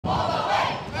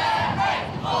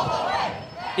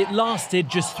It lasted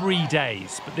just 3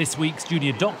 days, but this week's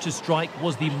junior doctors' strike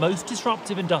was the most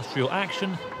disruptive industrial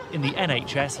action in the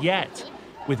NHS yet,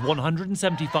 with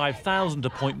 175,000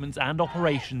 appointments and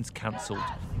operations cancelled.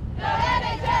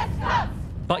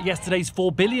 But yesterday's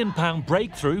 £4 billion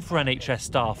breakthrough for NHS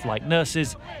staff like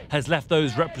nurses has left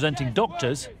those representing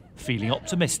doctors feeling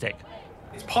optimistic.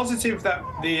 It's positive that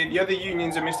the other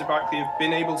unions and Mr. Barclay have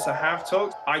been able to have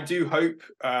talks. I do hope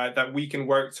that we can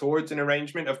work towards an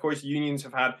arrangement. Of course, unions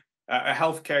have had,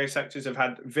 healthcare sectors have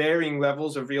had varying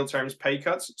levels of real terms pay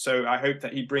cuts. So I hope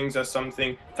that he brings us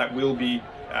something that will be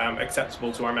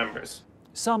acceptable to our members.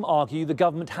 Some argue the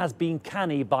government has been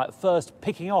canny by at first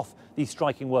picking off these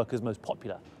striking workers most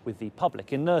popular with the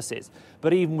public in nurses.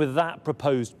 But even with that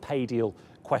proposed pay deal,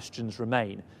 questions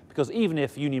remain. Because even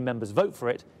if union members vote for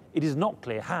it, it is not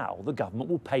clear how the government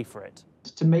will pay for it.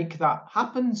 To make that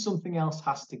happen, something else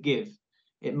has to give.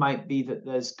 It might be that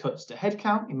there's cuts to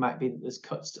headcount. It might be that there's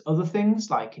cuts to other things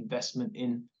like investment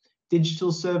in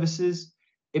digital services.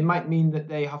 It might mean that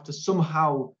they have to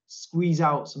somehow squeeze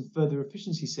out some further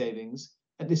efficiency savings.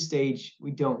 At this stage,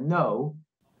 we don't know.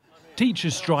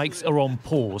 Teachers' strikes are on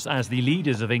pause as the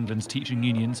leaders of England's teaching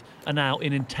unions are now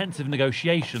in intensive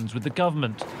negotiations with the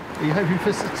government. Are you hoping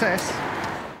for success?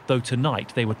 Though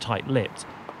tonight they were tight-lipped.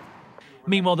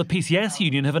 Meanwhile, the PCS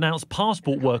union have announced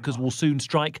passport workers will soon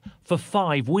strike for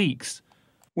 5 weeks.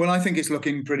 Well, I think it's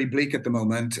looking pretty bleak at the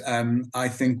moment. I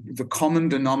think the common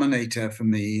denominator for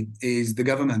me is the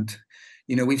government.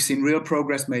 You know, we've seen real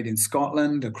progress made in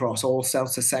Scotland across all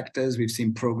sectors. We've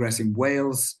seen progress in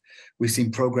Wales. We've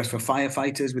seen progress for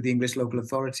firefighters with the English local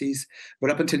authorities. But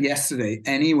up until yesterday,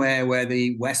 anywhere where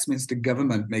the Westminster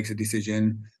government makes a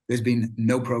decision, there's been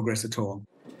no progress at all.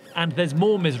 And there's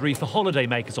more misery for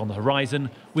holidaymakers on the horizon,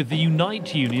 with the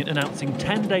Unite union announcing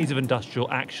 10 days of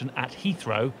industrial action at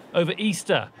Heathrow over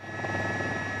Easter.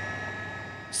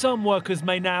 Some workers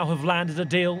may now have landed a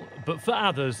deal, but for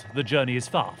others, the journey is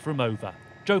far from over.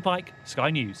 Joe Pike, Sky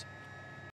News.